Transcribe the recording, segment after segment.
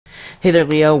Hey there,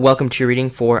 Leo. Welcome to your reading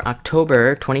for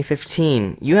October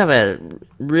 2015. You have a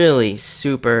really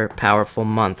super powerful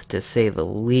month, to say the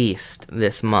least,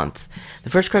 this month. The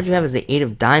first card you have is the Eight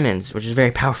of Diamonds, which is a very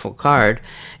powerful card,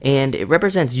 and it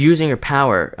represents using your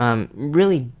power,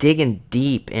 really digging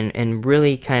deep and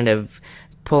really kind of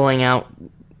pulling out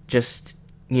just,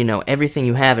 everything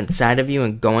you have inside of you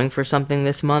and going for something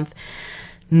this month.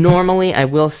 Normally, I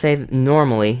will say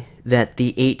normally, that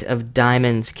the Eight of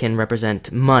Diamonds can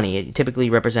represent money. It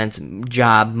typically represents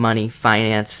job, money,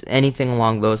 finance, anything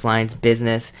along those lines,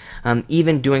 business,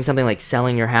 even doing something like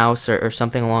selling your house or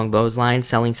something along those lines,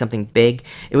 selling something big.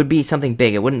 It would be something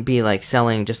big. It wouldn't be like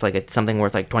selling just like something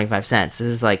worth like 25 cents. This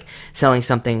is like selling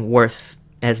something worth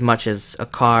as much as a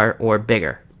car or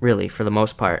bigger, really, for the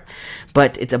most part.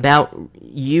 But it's about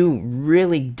you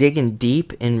really digging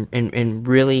deep and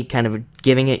really kind of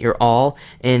giving it your all,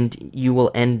 and you will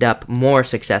end up more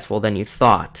successful than you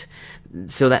thought.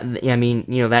 So that,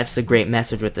 that's the great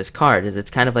message with this card, is it's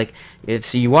kind of like,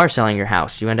 if you are selling your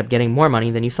house, you end up getting more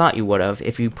money than you thought you would have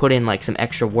if you put in like some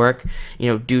extra work,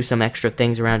 do some extra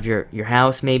things around your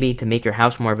house maybe to make your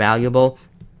house more valuable.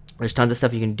 There's tons of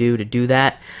stuff you can do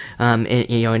that.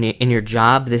 In your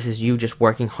job, this is you just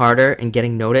working harder and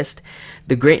getting noticed.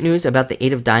 The great news about the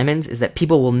Eight of Diamonds is that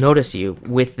people will notice you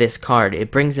with this card. It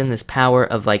brings in this power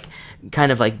of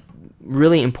kind of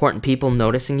really important people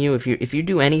noticing you. If you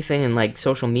do anything in like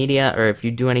social media, or if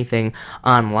you do anything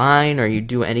online, or you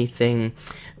do anything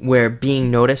where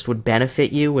being noticed would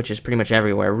benefit you, which is pretty much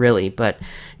everywhere really, but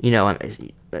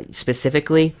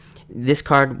specifically, this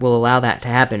card will allow that to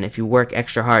happen if you work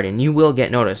extra hard, and you will get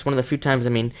noticed. One of the few times,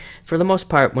 for the most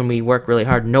part, when we work really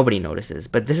hard, nobody notices.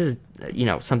 But this is,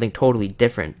 something totally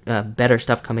different. Better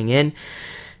stuff coming in.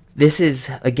 This is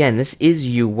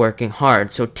you working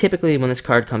hard. So typically when this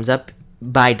card comes up,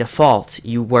 by default,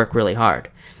 you work really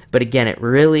hard. But again, it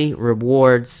really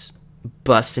rewards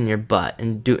busting your butt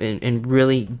and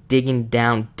really digging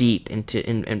down deep into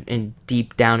and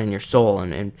deep down in your soul,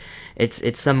 and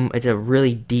it's a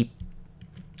really deep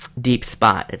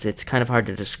spot. It's kind of hard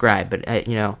to describe, but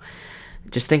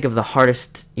just think of the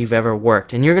hardest you've ever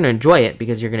worked, and you're going to enjoy it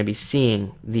because you're going to be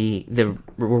seeing the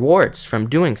rewards from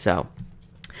doing so.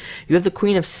 You have the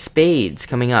Queen of Spades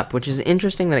coming up, which is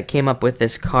interesting that it came up with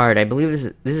this card. I believe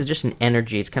this is just an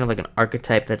energy. It's kind of like an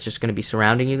archetype that's just going to be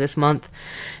surrounding you this month.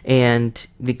 And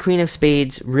the Queen of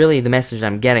Spades, really the message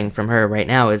I'm getting from her right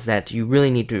now is that you really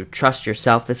need to trust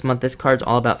yourself this month. This card's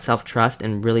all about self-trust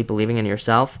and really believing in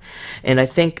yourself. And I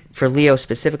think for Leo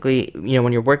specifically,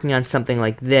 when you're working on something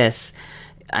like this,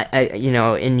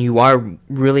 and you are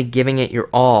really giving it your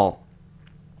all,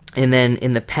 and then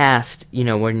in the past,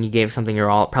 when you gave something your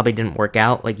all, it probably didn't work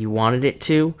out like you wanted it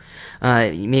to.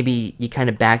 Maybe you kind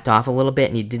of backed off a little bit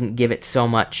and you didn't give it so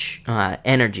much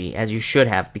energy as you should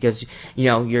have, because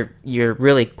you're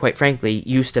really, quite frankly,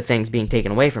 used to things being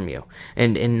taken away from you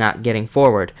and not getting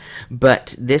forward.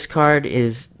 But this card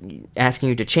is asking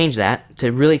you to change that,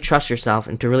 to really trust yourself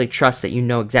and to really trust that you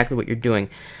know exactly what you're doing.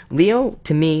 Leo,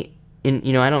 to me, I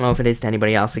don't know if it is to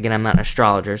anybody else. Again, I'm not an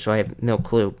astrologer, so I have no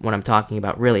clue what I'm talking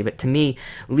about, really. But to me,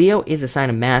 Leo is a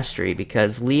sign of mastery,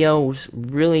 because Leos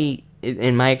really,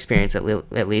 in my experience at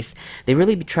least, they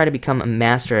really try to become a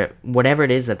master at whatever it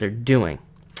is that they're doing.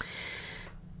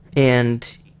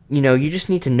 And you just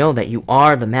need to know that you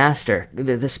are the master.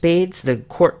 The spades, the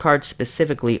court cards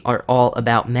specifically, are all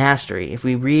about mastery. If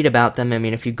we read about them,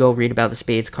 if you go read about the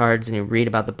spades cards and you read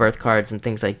about the birth cards and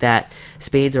things like that,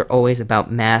 spades are always about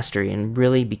mastery and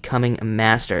really becoming a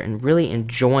master and really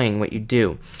enjoying what you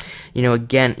do.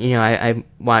 Again, I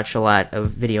watch a lot of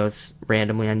videos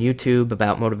randomly on YouTube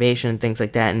about motivation and things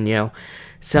like that, and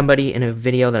somebody in a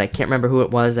video that I can't remember who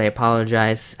it was, I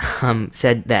apologize,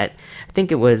 said that, I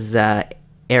think it was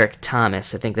Eric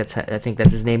Thomas, I think that's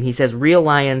his name. He says real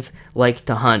lions like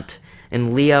to hunt.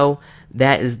 And Leo,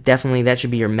 that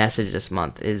should be your message this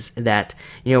month, is that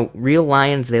real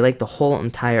lions, they like the whole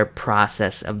entire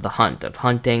process of the hunt, of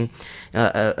hunting,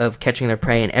 of catching their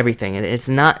prey and everything. And it's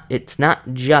not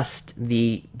just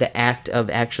the act of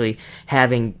actually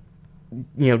having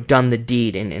done the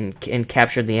deed and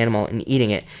captured the animal and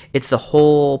eating it. It's the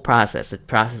whole process, the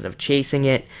process of chasing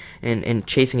it and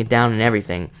chasing it down and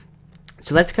everything.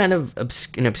 So that's kind of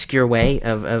an obscure way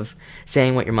of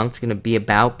saying what your month's going to be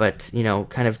about, but,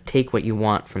 kind of take what you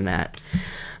want from that.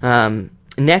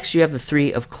 Next, you have the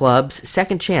Three of Clubs,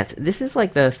 Second Chance. This is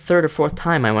like the third or fourth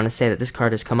time I want to say that this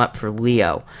card has come up for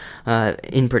Leo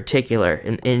in particular.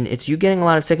 And it's you getting a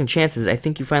lot of second chances. I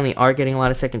think you finally are getting a lot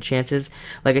of second chances.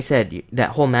 Like I said,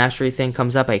 that whole mastery thing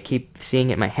comes up. I keep seeing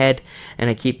it in my head, and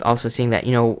I keep also seeing that,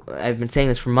 I've been saying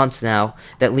this for months now,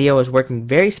 that Leo is working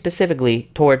very specifically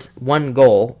towards one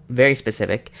goal, very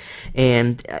specific.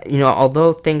 And,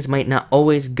 although things might not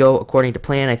always go according to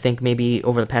plan, I think maybe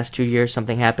over the past 2 years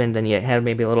something happened, and you had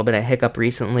maybe a little bit of hiccup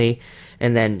recently,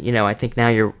 and then I think now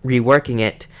you're reworking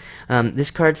it.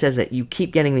 This card says that you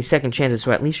keep getting these second chances,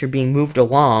 so at least you're being moved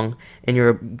along and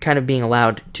you're kind of being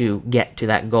allowed to get to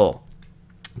that goal.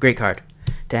 Great card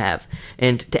to have.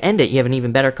 And to end it, you have an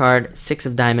even better card, Six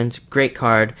of Diamonds. Great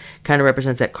card. Kind of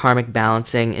represents that karmic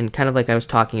balancing, and kind of like I was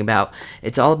talking about,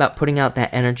 it's all about putting out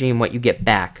that energy and what you get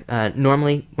back.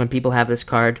 Normally, when people have this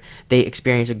card, they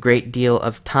experience a great deal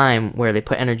of time where they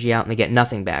put energy out and they get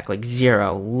nothing back, like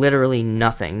zero, literally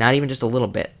nothing, not even just a little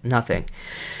bit, nothing.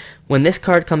 When this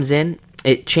card comes in,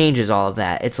 it changes all of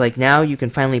that. It's like now you can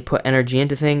finally put energy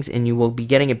into things and you will be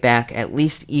getting it back at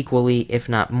least equally, if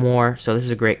not more. So this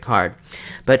is a great card.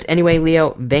 But anyway,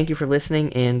 Leo, thank you for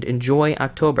listening and enjoy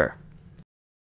October.